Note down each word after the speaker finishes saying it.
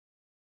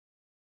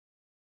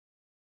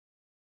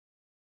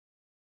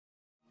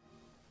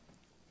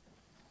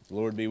The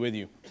Lord be with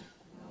you.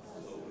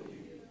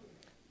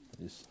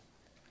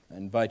 I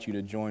invite you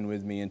to join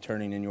with me in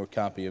turning in your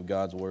copy of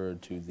God's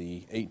Word to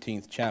the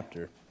 18th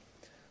chapter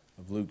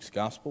of Luke's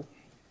Gospel.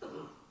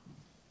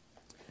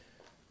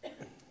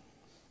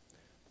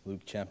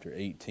 Luke chapter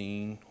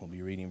 18, we'll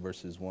be reading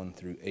verses 1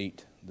 through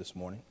 8 this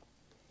morning.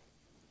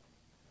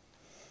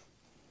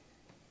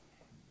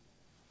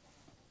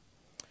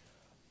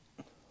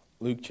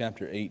 Luke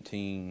chapter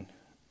 18,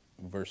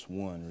 verse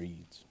 1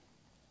 reads,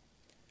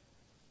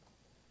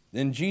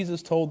 "Then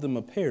Jesus told them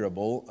a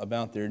parable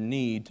about their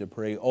need to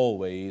pray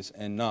always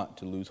and not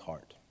to lose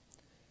heart.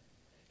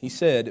 He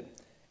said,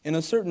 'In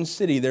a certain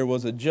city there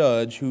was a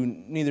judge who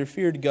neither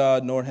feared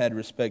God nor had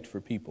respect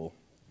for people.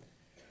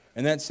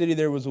 In that city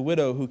there was a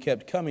widow who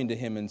kept coming to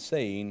him and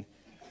saying,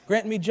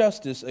 "Grant me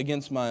justice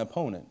against my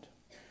opponent."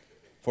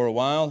 For a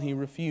while he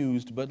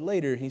refused, but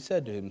later he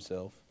said to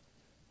himself,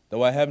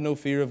 "Though I have no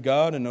fear of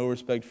God and no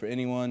respect for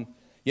anyone,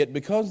 yet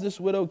because this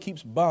widow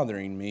keeps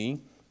bothering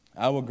me,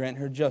 I will grant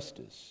her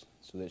justice,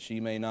 so that she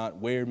may not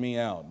wear me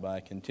out by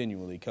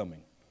continually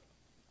coming."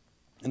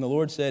 And the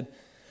Lord said,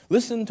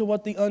 "Listen to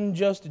what the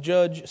unjust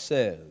judge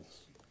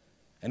says.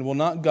 And will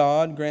not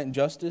God grant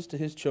justice to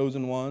his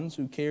chosen ones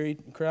who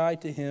cry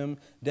to him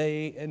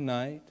day and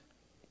night?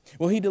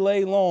 Will he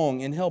delay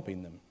long in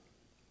helping them?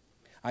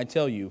 I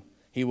tell you,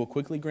 he will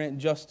quickly grant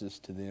justice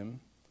to them.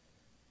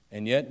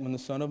 And yet when the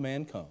Son of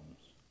Man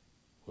comes,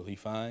 will he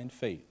find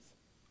faith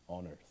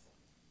on earth?"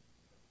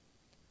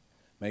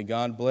 May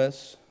God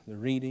bless the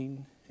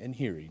reading and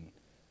hearing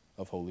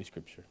of Holy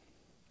Scripture.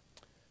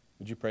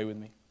 Would you pray with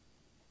me?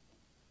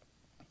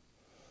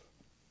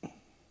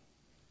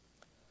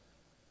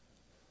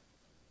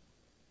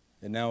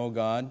 And now, O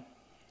God,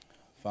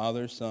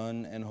 Father,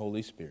 Son, and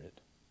Holy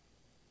Spirit,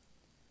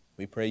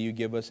 we pray you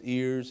give us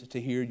ears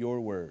to hear your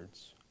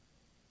words,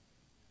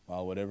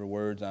 while whatever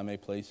words I may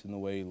place in the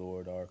way,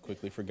 Lord, are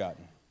quickly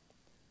forgotten,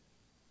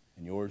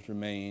 and yours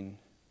remain,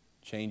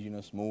 changing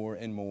us more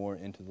and more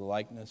into the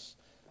likeness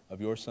of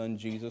your Son,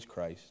 Jesus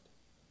Christ,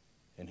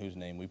 in whose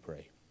name we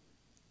pray.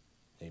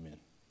 Amen.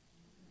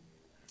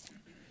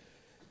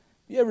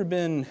 You ever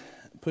been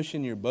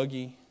pushing your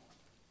buggy?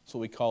 That's what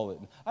we call it.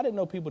 I didn't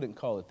know people didn't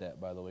call it that,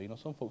 by the way. You know,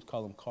 some folks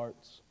call them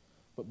carts,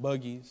 but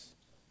buggies.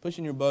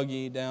 Pushing your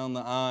buggy down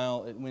the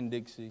aisle at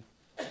Winn-Dixie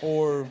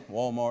or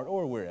Walmart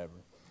or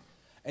wherever.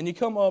 And you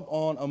come up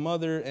on a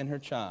mother and her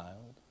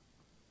child.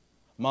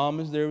 Mom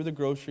is there with a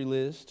grocery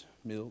list,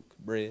 milk,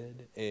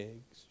 bread,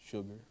 eggs,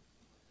 sugar.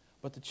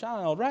 But the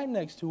child right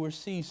next to her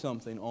sees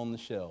something on the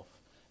shelf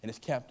and is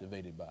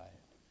captivated by it.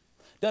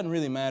 Doesn't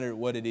really matter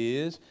what it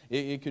is.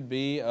 It could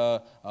be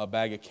a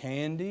bag of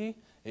candy.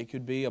 It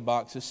could be a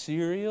box of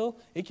cereal.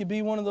 It could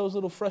be one of those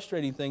little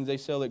frustrating things they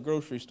sell at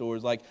grocery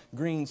stores like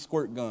green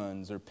squirt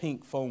guns or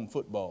pink foam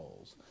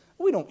footballs.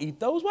 We don't eat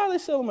those. Why do they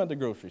sell them at the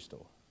grocery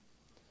store?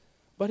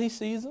 But he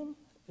sees them,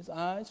 his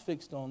eyes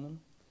fixed on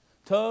them,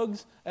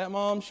 tugs at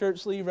mom's shirt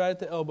sleeve right at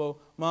the elbow.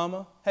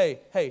 "Mama,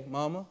 hey,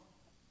 Mama,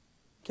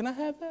 can I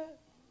have that?"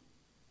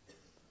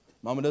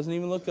 Mama doesn't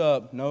even look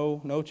up.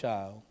 No,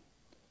 child.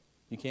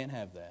 You can't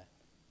have that.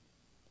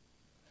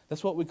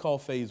 That's what we call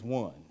phase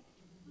 1.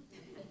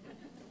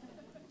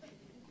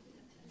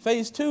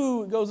 Phase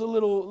 2 goes a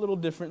little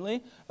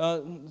differently.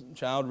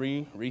 Child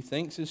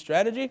rethinks his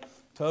strategy,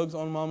 tugs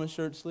on Mama's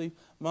shirt sleeve.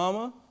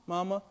 Mama,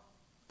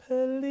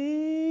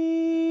 please,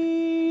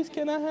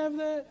 can I have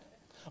that?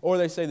 Or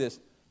they say this,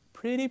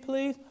 "Pretty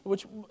please,"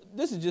 which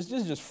this is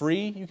just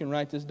free. You can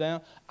write this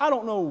down. I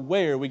don't know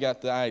where we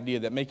got the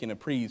idea that making a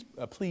please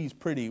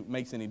pretty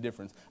makes any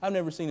difference. I've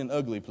never seen an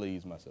ugly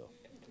please myself.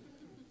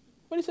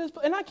 But he says,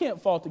 and I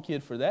can't fault the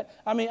kid for that.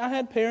 I mean, I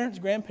had parents,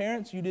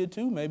 grandparents, you did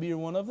too. Maybe you're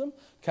one of them.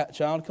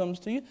 Child comes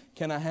to you,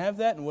 "Can I have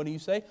that?" And what do you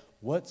say?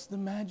 "What's the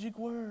magic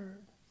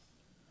word?"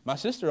 My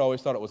sister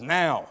always thought it was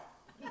 "now."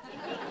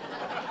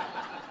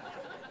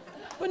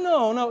 But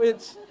no,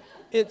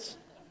 it's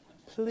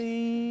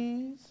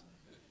 "please.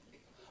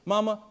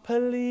 Mama,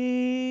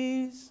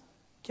 please,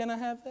 can I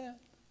have that?"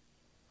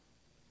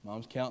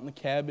 Mom's counting the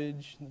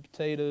cabbage, the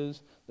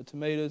potatoes, the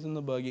tomatoes in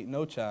the buggy.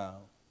 "No,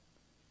 child,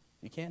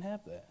 you can't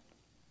have that."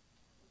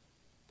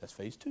 That's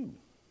phase 2.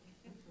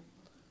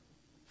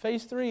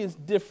 Phase 3 is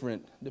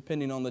different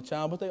depending on the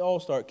child, but they all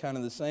start kind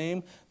of the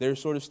same. They're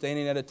sort of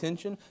standing at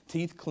attention,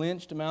 teeth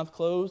clenched, mouth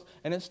closed,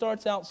 and it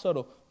starts out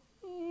subtle.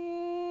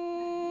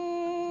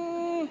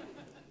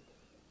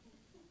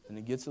 And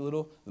it gets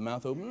the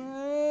mouth open.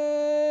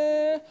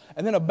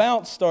 And then a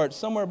bounce starts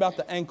somewhere about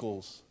the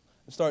ankles.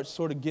 It starts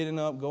sort of getting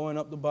up, going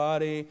up the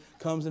body,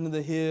 comes into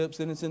the hips,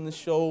 then it's in the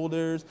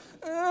shoulders.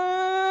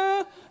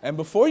 And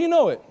before you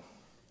know it,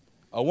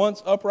 a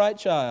once upright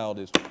child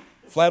is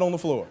flat on the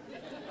floor.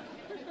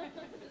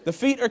 The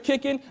feet are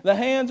kicking, the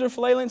hands are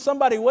flailing.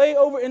 Somebody way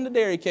over in the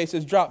dairy case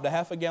has dropped a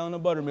half a gallon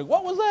of buttermilk.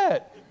 What was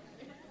that?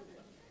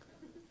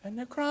 And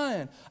they're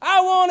crying.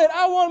 I want it,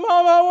 Mama,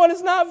 I want it.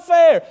 It's not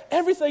fair.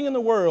 Everything in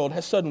the world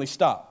has suddenly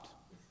stopped.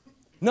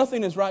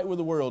 Nothing is right with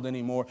the world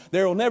anymore.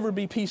 There will never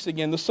be peace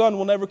again. The sun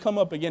will never come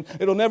up again.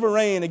 It'll never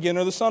rain again,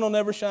 or the sun will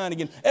never shine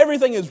again.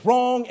 Everything is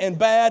wrong and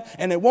bad,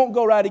 and it won't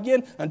go right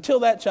again until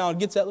that child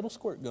gets that little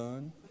squirt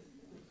gun,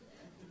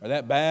 or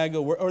that bag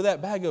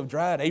of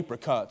dried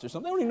apricots or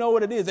something. They don't even know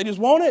what it is. They just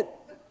want it.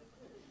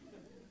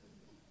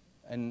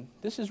 And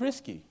this is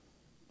risky.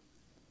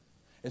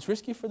 It's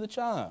risky for the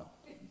child.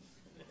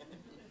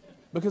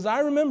 Because I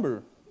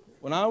remember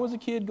when I was a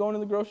kid going to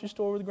the grocery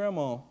store with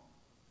Grandma,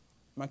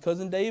 my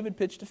cousin David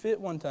pitched a fit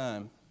one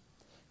time.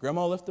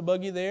 Grandma left the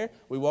buggy there.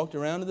 We walked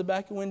around to the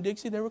back of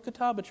Winn-Dixie. There were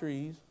catawba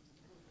trees.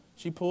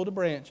 She pulled a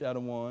branch out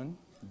of one.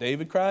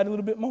 David cried a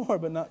little bit more,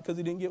 but not because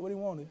he didn't get what he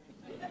wanted.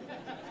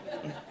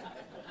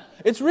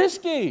 It's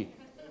risky.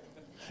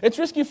 It's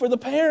risky for the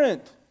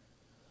parent.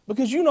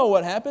 Because you know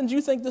what happens.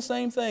 You think the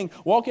same thing.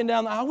 Walking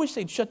down I wish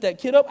they'd shut that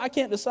kid up. I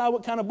can't decide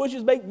what kind of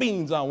Bush's baked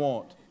beans I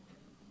want.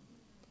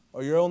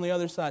 Or you're on the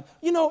other side.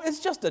 You know, it's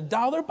just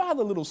 $1. Buy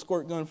the little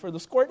squirt gun for the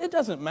squirt. It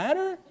doesn't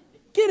matter.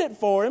 Get it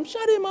for him.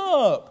 Shut him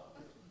up.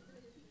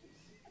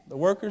 The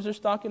workers are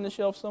stocking the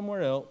shelf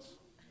somewhere else.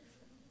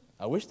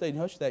 I wish they'd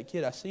hush that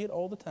kid. I see it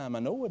all the time. I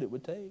know what it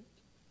would take.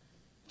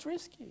 It's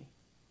risky.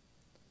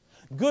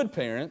 Good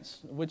parents,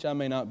 which I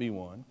may not be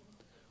one,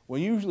 will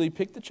usually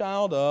pick the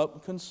child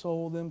up,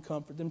 console them,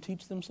 comfort them,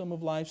 teach them some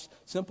of life's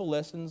simple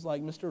lessons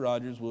like Mr.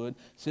 Rogers would,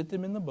 sit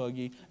them in the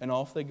buggy, and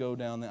off they go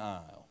down the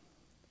aisle.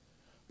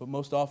 But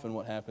most often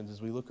what happens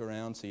is we look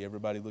around, see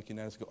everybody looking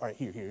at us, go, all right,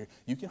 here,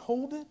 you can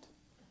hold it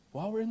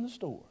while we're in the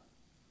store.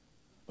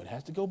 But it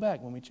has to go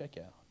back when we check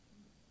out.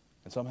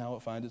 And somehow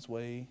it finds its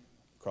way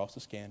across the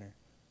scanner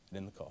and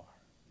in the car.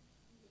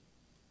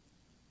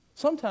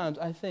 Sometimes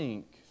I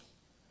think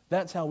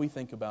that's how we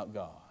think about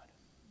God.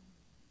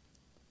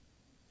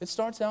 It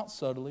starts out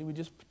subtly. We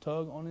just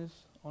tug on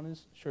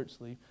his shirt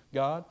sleeve.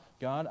 God,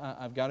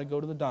 I've got to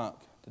go to the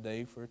doc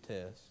today for a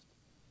test.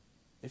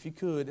 If you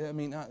could, I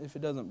mean, if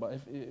it doesn't,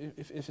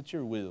 if it's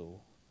your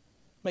will,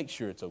 make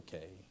sure it's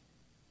okay.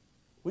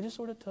 We just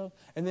sort of tug.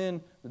 And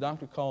then the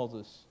doctor calls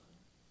us.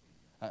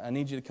 I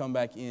need you to come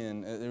back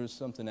in. There was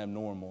something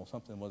abnormal.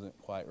 Something wasn't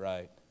quite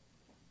right.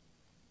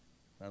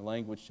 Our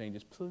language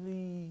changes.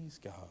 Please,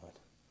 God,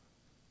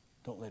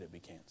 don't let it be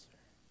cancer.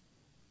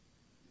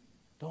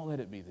 Don't let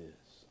it be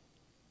this.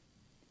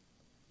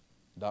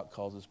 Doc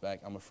calls us back.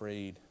 I'm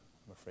afraid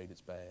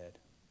it's bad.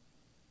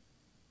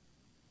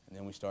 And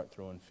then we start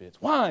throwing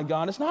fits. Why,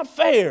 God? It's not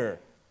fair.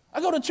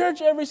 I go to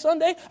church every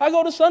Sunday. I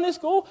go to Sunday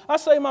school. I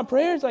say my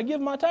prayers. I give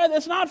my tithe.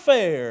 It's not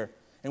fair.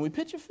 And we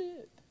pitch a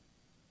fit.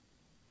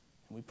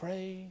 And we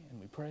pray, and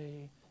we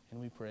pray, and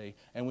we pray.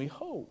 And we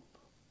hope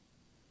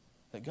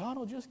that God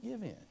will just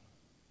give in.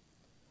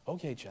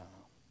 Okay, child.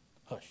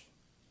 Hush.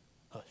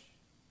 Hush.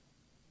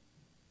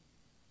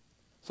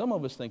 Some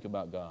of us think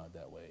about God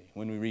that way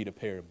when we read a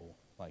parable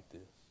like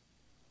this.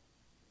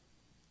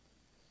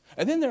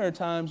 And then there are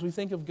times we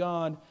think of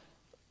God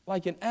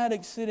like an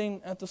addict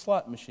sitting at the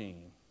slot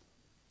machine.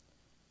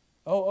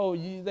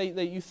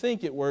 You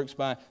think it works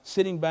by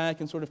sitting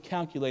back and sort of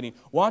calculating,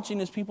 watching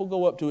as people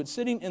go up to it,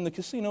 sitting in the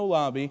casino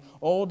lobby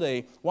all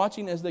day,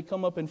 watching as they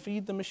come up and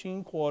feed the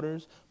machine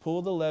quarters,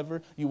 pull the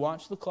lever, you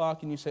watch the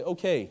clock and you say,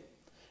 okay,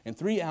 in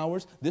 3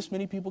 hours, this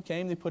many people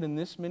came, they put in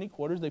this many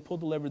quarters, they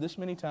pulled the lever this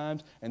many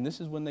times, and this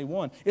is when they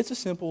won. It's a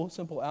simple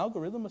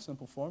algorithm, a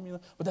simple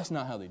formula, but that's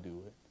not how they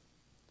do it.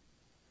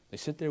 They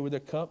sit there with their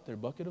cup, their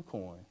bucket of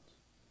coins,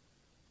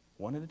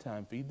 one at a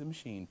time, feed the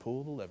machine,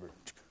 pull the lever,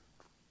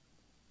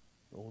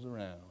 rolls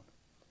around.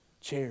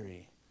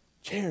 Cherry,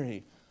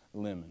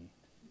 lemon.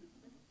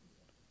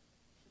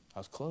 I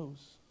was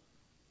close.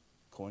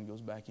 Coin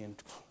goes back in.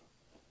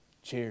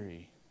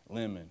 Cherry,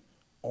 lemon,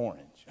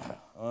 orange.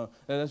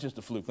 That's just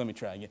a fluke. Let me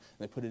try again.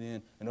 And they put it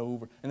in and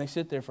over. And they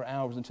sit there for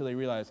hours until they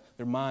realize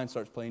their mind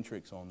starts playing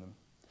tricks on them.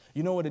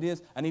 You know what it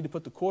is? I need to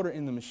put the quarter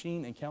in the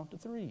machine and count to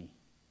 3.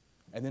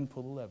 And then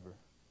pull the lever.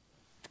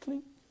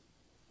 Clink.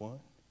 1,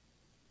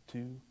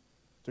 2,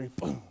 3.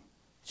 Boom.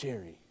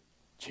 Cherry,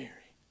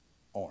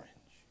 orange.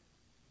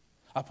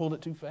 I pulled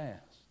it too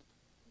fast.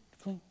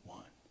 Clink.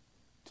 1,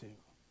 2,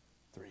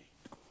 3.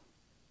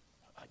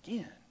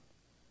 Again.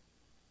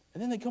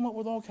 And then they come up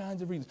with all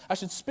kinds of reasons. I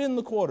should spin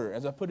the quarter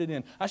as I put it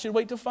in. I should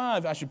wait till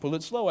 5. I should pull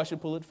it slow. I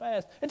should pull it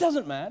fast. It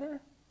doesn't matter.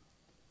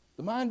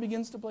 The mind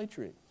begins to play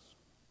tricks.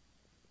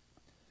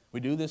 We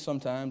do this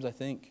sometimes, I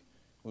think,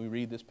 when we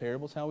read this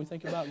parable. It's how we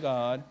think about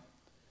God.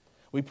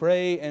 We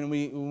pray, and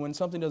when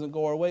something doesn't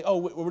go our way,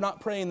 we're not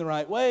praying the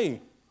right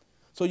way.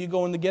 So you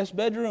go in the guest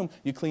bedroom,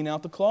 you clean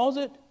out the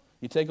closet,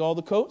 you take all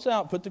the coats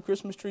out, put the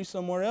Christmas tree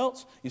somewhere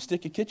else, you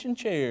stick a kitchen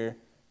chair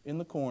in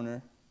the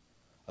corner,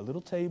 a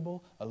little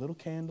table, a little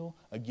candle,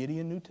 a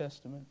Gideon New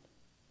Testament.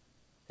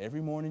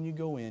 Every morning you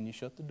go in, you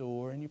shut the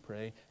door and you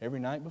pray. Every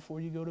night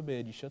before you go to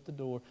bed, you shut the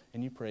door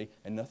and you pray,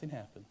 and nothing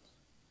happens.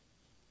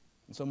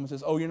 And someone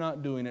says, you're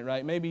not doing it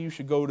right. Maybe you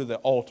should go to the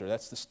altar.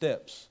 That's the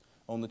steps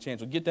on the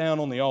chancel. Get down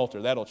on the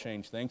altar. That'll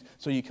change things.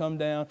 So you come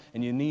down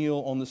and you kneel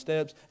on the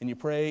steps and you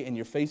pray and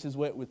your face is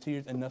wet with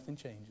tears and nothing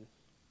changes.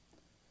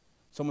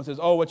 Someone says,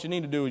 what you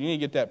need to do is you need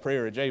to get that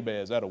prayer of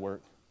Jabez. That'll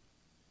work.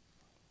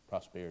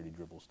 prosperity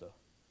dribble stuff.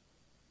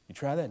 You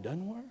try that, it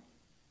doesn't work.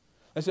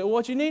 I said, well,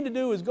 what you need to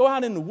do is go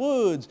out in the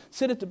woods,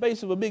 sit at the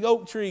base of a big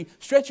oak tree,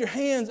 stretch your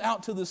hands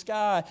out to the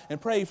sky,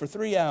 and pray for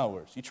 3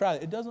 hours. You try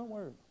it. It doesn't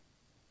work.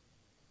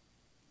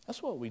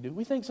 That's what we do.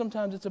 We think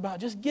sometimes it's about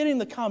just getting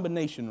the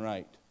combination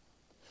right.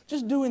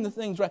 Just doing the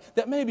things right.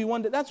 That may be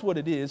one day, that's what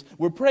it is.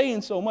 We're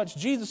praying so much.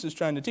 Jesus is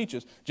trying to teach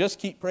us, just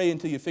keep praying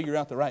until you figure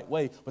out the right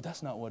way. But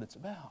that's not what it's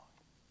about.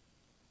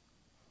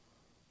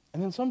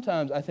 And then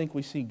sometimes I think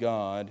we see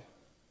God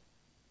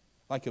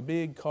like a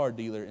big car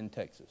dealer in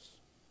Texas.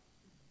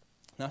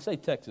 Now I say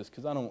Texas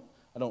because I don't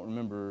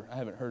remember, I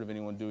haven't heard of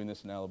anyone doing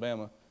this in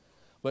Alabama.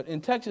 But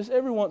in Texas,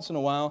 every once in a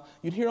while,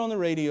 you'd hear on the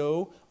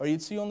radio or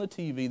you'd see on the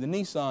TV, the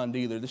Nissan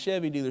dealer, the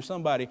Chevy dealer,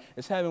 somebody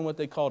is having what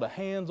they called a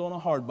hands-on a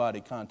hard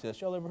body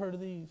contest. Y'all ever heard of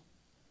these?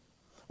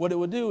 What it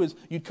would do is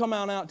you'd come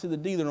out to the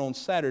dealer on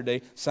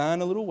Saturday,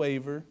 sign a little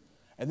waiver,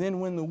 and then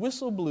when the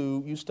whistle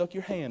blew, you stuck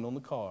your hand on the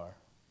car.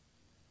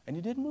 And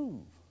you didn't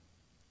move.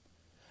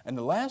 And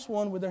the last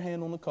one with their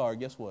hand on the car,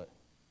 guess what?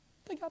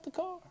 They got the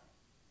car.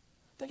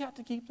 They got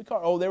to keep the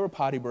car. Oh, there were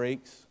potty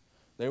breaks.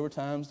 There were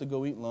times to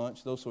go eat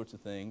lunch, those sorts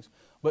of things.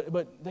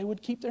 But they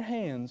would keep their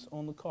hands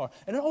on the car.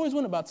 And it always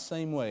went about the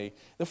same way.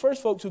 The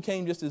first folks who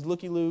came just as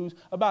looky-loos,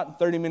 about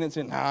 30 minutes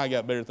in, I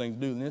got better things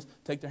to do than this,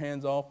 take their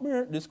hands off,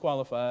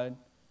 disqualified,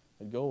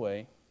 they'd go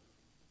away.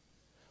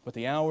 But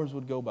the hours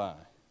would go by.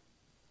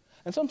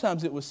 And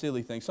sometimes it was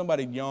silly things.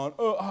 Somebody would yawn,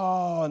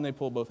 and they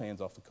pull both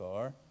hands off the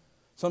car.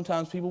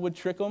 Sometimes people would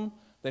trick them.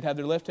 They'd have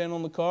their left hand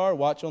on the car,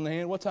 watch on the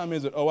hand. What time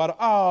is it?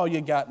 Oh,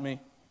 you got me.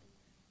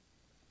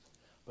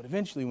 But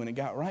eventually, when it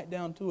got right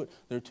down to it,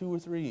 there were 2 or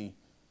 3.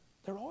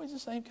 They were always the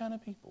same kind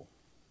of people.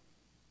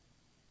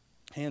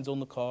 Hands on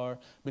the car,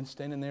 been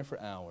standing there for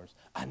hours.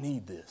 I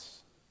need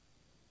this.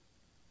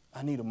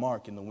 I need a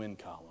mark in the wind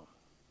column.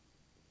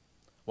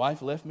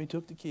 Wife left me,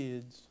 took the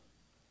kids.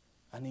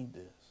 I need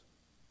this.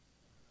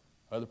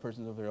 Other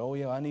person's over there, oh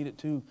yeah, I need it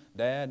too.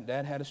 Dad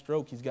had a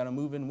stroke. He's got to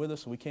move in with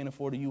us, so we can't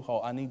afford a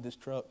U-Haul. I need this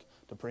truck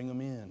to bring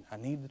him in. I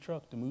need the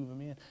truck to move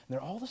him in. And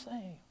they're all the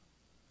same.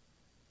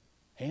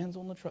 Hands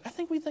on the truck. I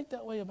think we think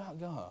that way about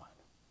God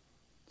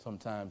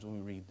sometimes when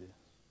we read this.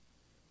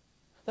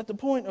 That the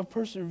point of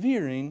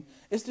persevering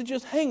is to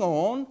just hang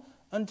on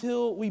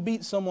until we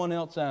beat someone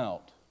else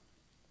out.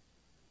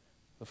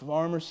 The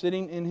farmer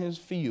sitting in his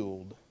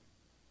field,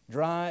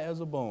 dry as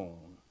a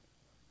bone,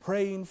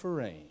 praying for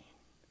rain.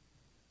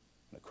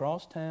 And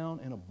across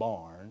town in a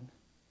barn,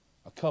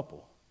 a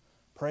couple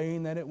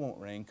praying that it won't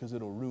rain because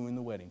it'll ruin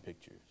the wedding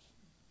pictures.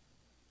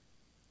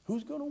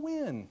 Who's going to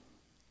win?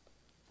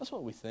 That's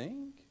what we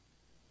think.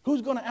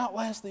 Who's going to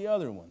outlast the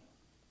other one?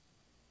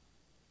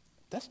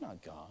 That's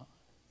not God.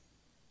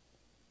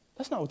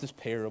 That's not what this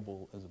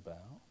parable is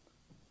about.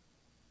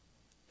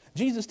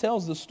 Jesus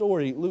tells the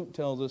story, Luke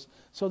tells us,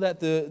 so that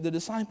the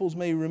disciples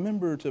may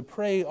remember to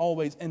pray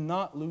always and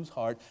not lose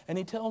heart. And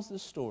he tells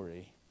this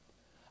story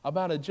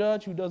about a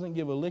judge who doesn't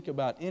give a lick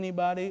about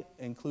anybody,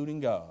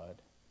 including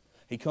God.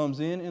 He comes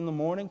in the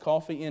morning,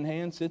 coffee in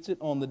hand, sits it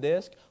on the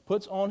desk,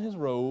 puts on his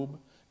robe,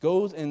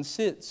 goes and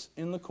sits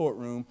in the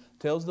courtroom,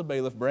 tells the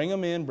bailiff, bring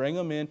him in, bring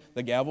him in.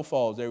 The gavel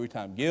falls every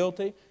time.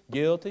 Guilty,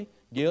 guilty,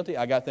 guilty.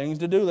 I got things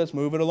to do. Let's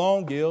move it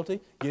along.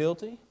 Guilty,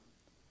 guilty.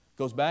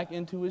 Goes back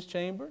into his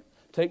chamber,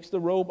 takes the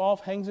robe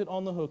off, hangs it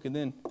on the hook, and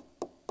then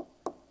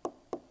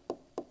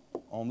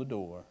on the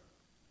door.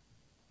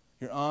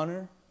 Your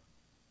Honor,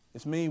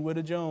 it's me,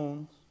 Widow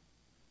Jones.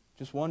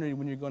 Just wondering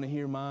when you're going to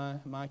hear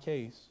my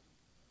case.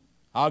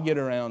 I'll get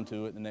around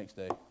to it the next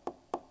day.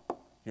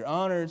 Your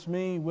Honor, it's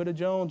me, Widow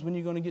Jones. When are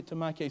you going to get to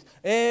my case?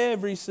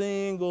 Every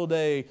single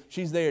day,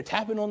 she's there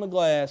tapping on the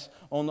glass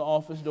on the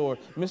office door.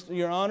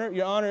 Your Honor,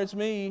 it's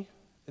me.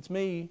 It's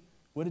me,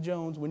 Widow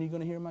Jones. When are you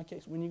going to hear my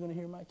case? When are you going to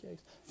hear my case?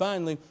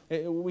 Finally,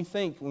 we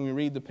think when we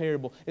read the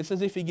parable, it's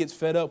as if he gets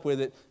fed up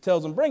with it,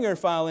 tells them, bring her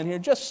file in here,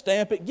 just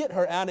stamp it, get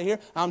her out of here.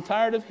 I'm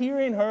tired of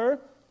hearing her.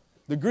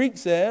 The Greek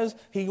says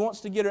he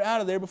wants to get her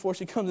out of there before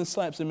she comes and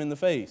slaps him in the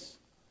face.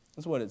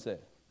 That's what it says.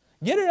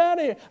 Get her out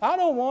of here. I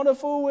don't want to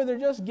fool with her.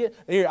 Just get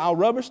here. I'll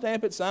rubber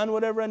stamp it, sign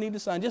whatever I need to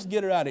sign. Just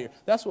get her out of here.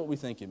 That's what we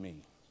think it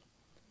means.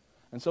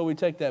 And so we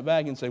take that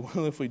back and say,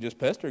 well, if we just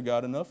pester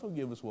God enough, he'll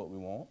give us what we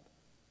want.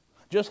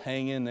 Just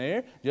hang in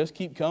there. Just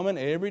keep coming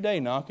every day,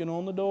 knocking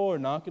on the door,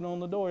 knocking on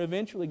the door.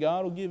 Eventually,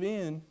 God will give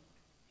in.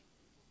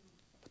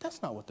 But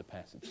that's not what the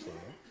passage says.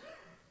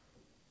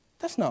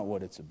 That's not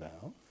what it's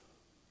about.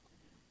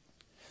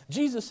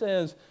 Jesus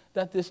says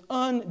that this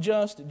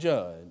unjust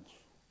judge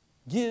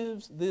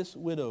gives this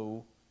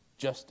widow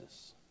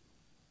justice.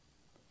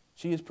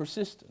 She is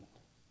persistent.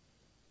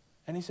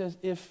 And he says,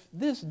 if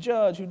this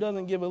judge who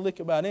doesn't give a lick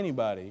about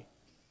anybody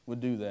would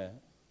do that,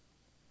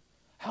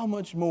 how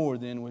much more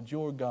then would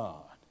your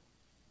God,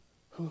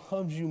 who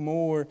loves you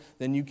more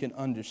than you can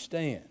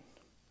understand,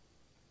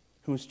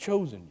 who has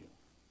chosen you,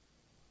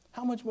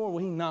 how much more will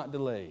he not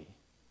delay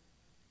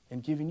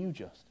in giving you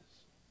justice?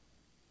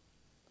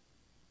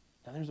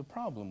 Now there's a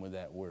problem with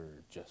that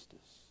word, justice.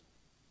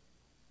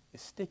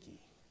 It's sticky.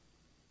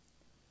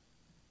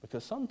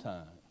 Because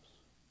sometimes,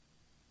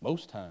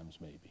 most times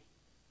maybe,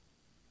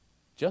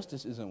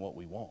 justice isn't what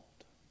we want.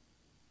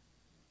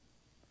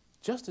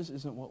 Justice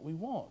isn't what we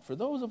want. For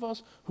those of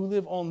us who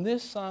live on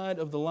this side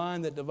of the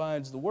line that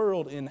divides the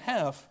world in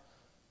half,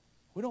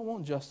 we don't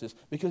want justice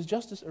because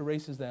justice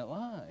erases that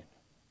line.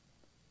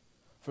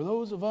 For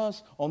those of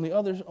us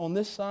on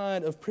this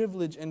side of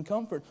privilege and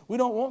comfort, we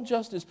don't want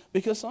justice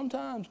because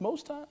sometimes,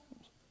 most times,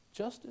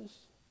 justice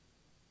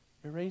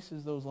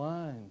erases those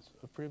lines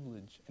of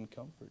privilege and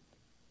comfort.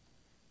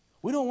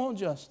 We don't want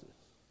justice.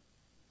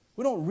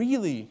 We don't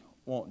really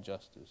want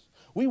justice.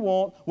 We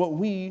want what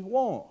we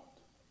want.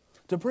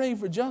 To pray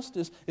for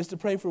justice is to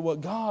pray for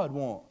what God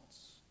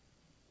wants.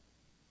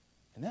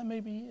 And that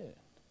may be it.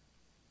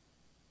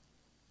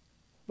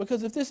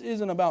 Because if this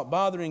isn't about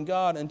bothering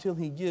God until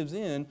He gives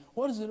in,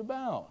 what is it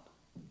about?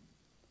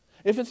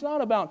 If it's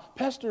not about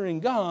pestering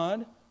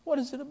God, what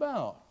is it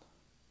about?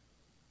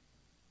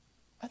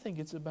 I think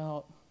it's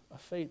about a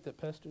faith that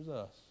pesters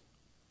us.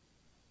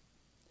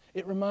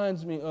 It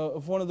reminds me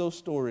of one of those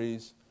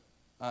stories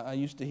I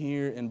used to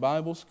hear in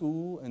Bible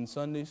school and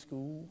Sunday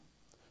school.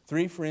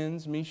 3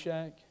 friends,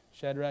 Meshach,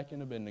 Shadrach,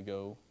 and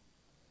Abednego.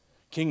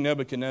 King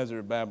Nebuchadnezzar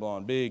of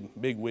Babylon, big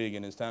wig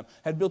in his time,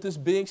 had built this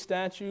big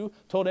statue,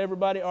 told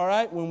everybody, all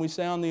right, when we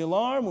sound the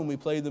alarm, when we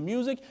play the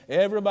music,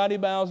 everybody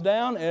bows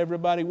down,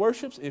 everybody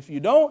worships. If you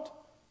don't,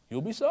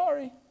 you'll be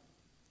sorry.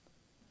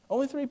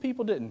 Only 3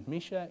 people didn't,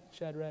 Meshach,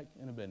 Shadrach,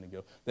 and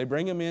Abednego. They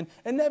bring him in,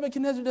 and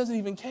Nebuchadnezzar doesn't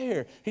even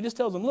care. He just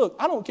tells them, look,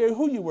 I don't care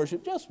who you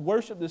worship, just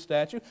worship this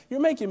statue.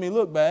 You're making me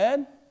look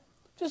bad.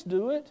 Just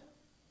do it.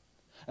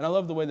 And I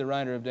love the way the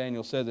writer of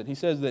Daniel says it. He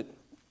says that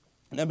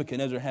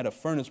Nebuchadnezzar had a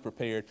furnace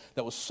prepared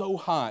that was so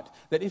hot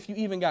that if you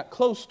even got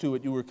close to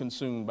it, you were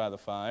consumed by the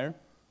fire.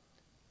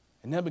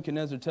 And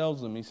Nebuchadnezzar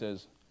tells them, he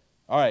says,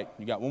 all right,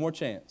 you got one more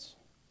chance.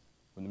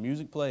 When the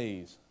music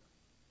plays,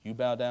 you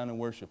bow down and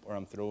worship or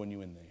I'm throwing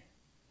you in there.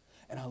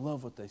 And I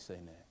love what they say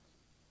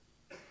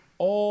next.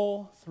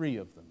 All 3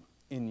 of them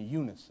in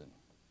unison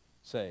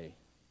say,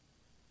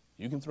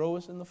 you can throw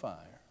us in the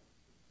fire,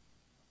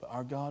 but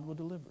our God will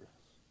deliver us.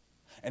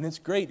 And it's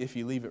great if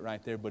you leave it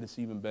right there, but it's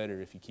even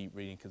better if you keep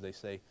reading because they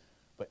say,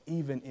 but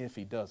even if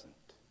He doesn't,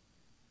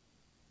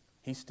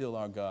 He's still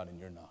our God and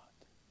you're not.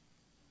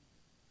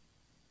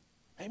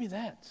 Maybe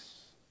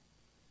that's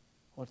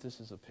what this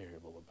is a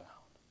parable about.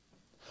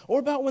 Or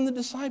about when the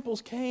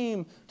disciples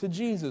came to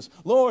Jesus.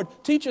 Lord,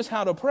 teach us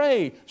how to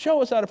pray.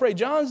 Show us how to pray.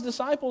 John's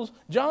disciples,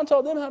 John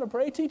taught them how to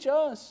pray. Teach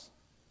us.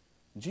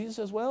 And Jesus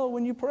says, well,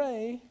 when you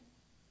pray,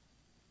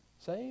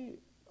 say,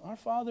 our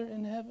Father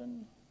in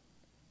heaven,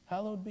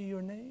 hallowed be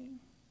your name.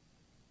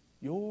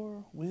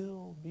 Your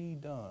will be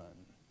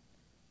done.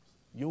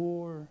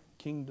 Your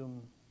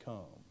kingdom come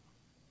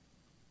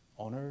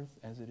on earth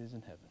as it is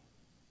in heaven.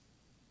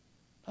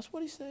 That's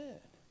what He said.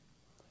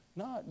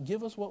 Not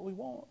give us what we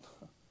want.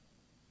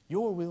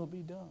 Your will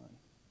be done.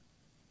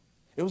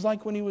 It was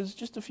like when He was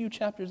just a few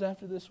chapters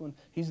after this one.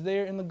 He's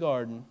there in the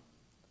garden.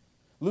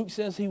 Luke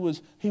says he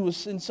was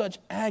in such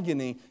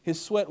agony,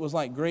 his sweat was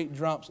like great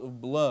drops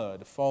of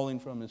blood falling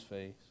from His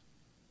face.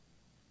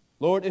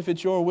 Lord, if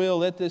it's your will,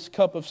 let this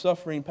cup of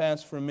suffering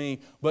pass from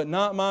me, but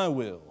not my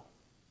will,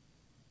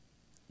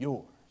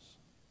 yours.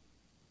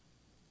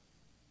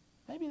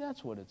 Maybe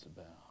that's what it's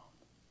about.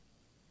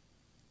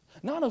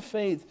 Not a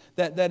faith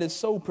that is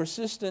so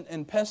persistent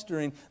and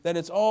pestering that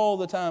it's all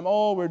the time,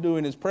 all we're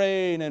doing is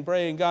praying and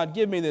praying, God,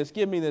 give me this,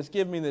 give me this,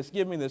 give me this,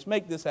 give me this,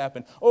 make this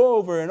happen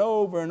over and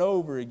over and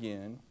over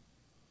again.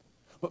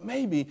 But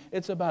maybe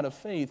it's about a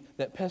faith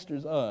that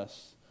pesters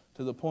us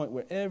to the point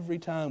where every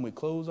time we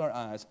close our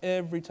eyes,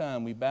 every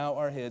time we bow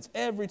our heads,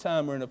 every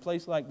time we're in a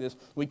place like this,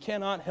 we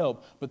cannot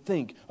help but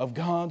think of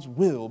God's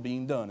will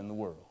being done in the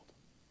world.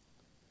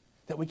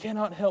 That we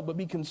cannot help but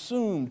be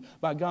consumed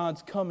by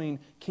God's coming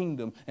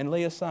kingdom and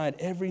lay aside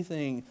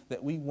everything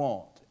that we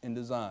want and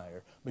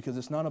desire because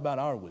it's not about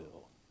our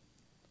will,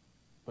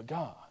 but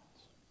God's.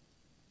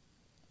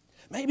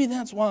 Maybe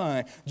that's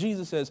why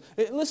Jesus says,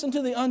 listen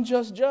to the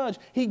unjust judge.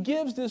 He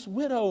gives this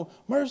widow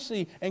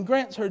mercy and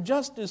grants her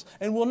justice.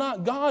 And will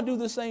not God do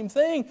the same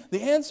thing?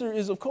 The answer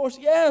is, of course,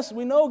 yes,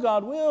 we know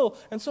God will.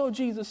 And so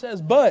Jesus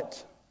says,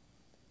 but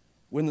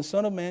when the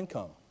Son of Man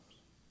comes,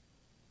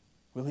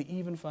 will He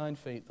even find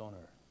faith on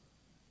earth?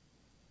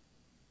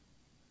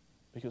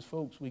 Because,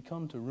 folks, we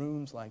come to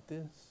rooms like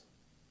this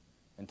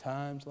and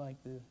times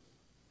like this,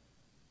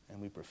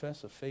 and we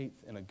profess a faith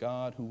in a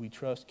God who we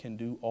trust can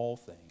do all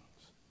things.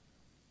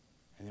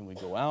 And then we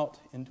go out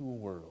into a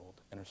world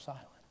and are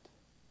silent.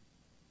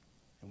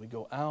 And we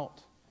go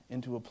out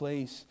into a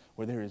place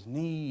where there is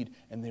need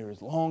and there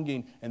is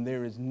longing and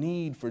there is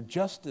need for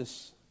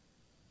justice.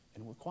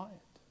 And we're quiet.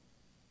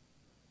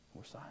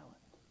 We're silent.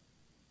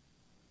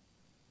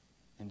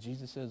 And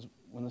Jesus says,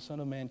 when the Son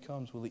of Man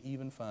comes, will He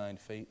even find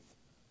faith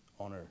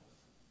on earth?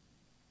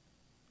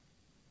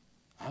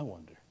 I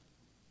wonder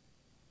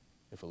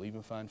if He'll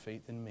even find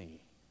faith in me.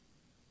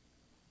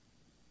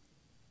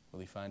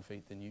 Will He find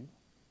faith in you?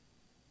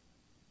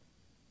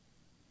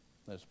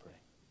 Let's pray.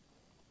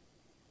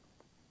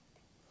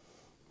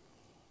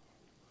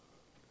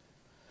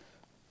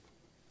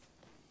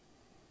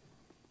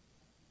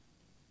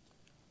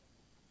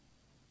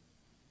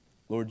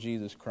 Lord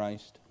Jesus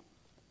Christ,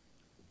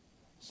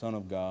 Son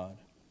of God,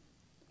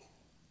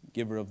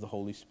 giver of the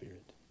Holy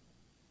Spirit.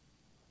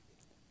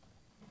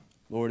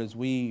 Lord, as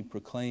we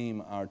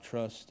proclaim our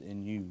trust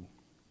in you,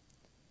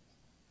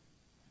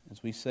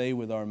 as we say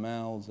with our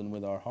mouths and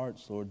with our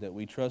hearts, Lord, that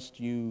we trust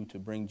you to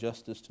bring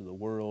justice to the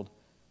world,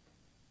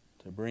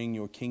 to bring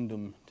your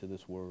kingdom to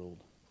this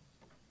world,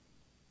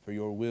 for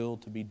your will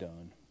to be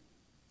done.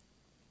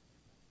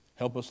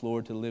 Help us,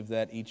 Lord, to live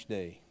that each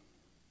day.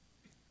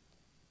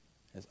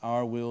 As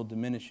our will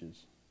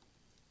diminishes,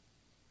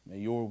 may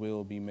your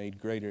will be made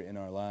greater in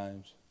our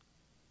lives,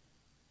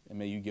 and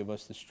may you give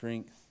us the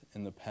strength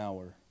and the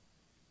power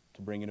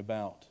to bring it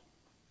about.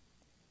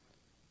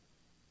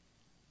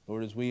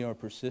 Lord, as we are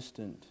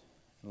persistent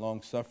and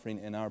long-suffering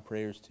in our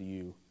prayers to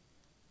you,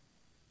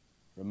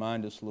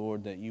 remind us,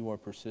 Lord, that you are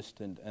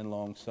persistent and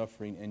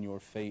long-suffering in your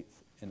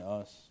faith in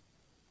us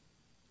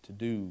to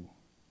do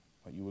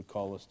what you would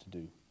call us to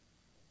do.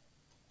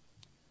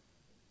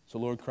 So,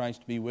 Lord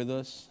Christ, be with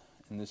us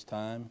in this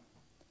time.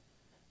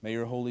 May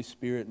your Holy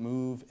Spirit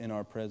move in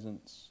our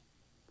presence.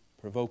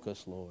 Provoke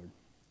us, Lord,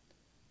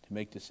 to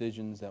make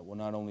decisions that will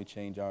not only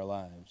change our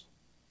lives,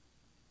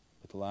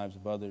 but the lives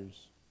of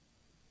others,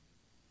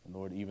 and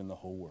Lord, even the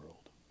whole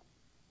world.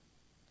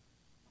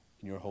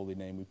 In your holy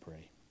name we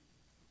pray.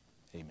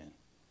 Amen.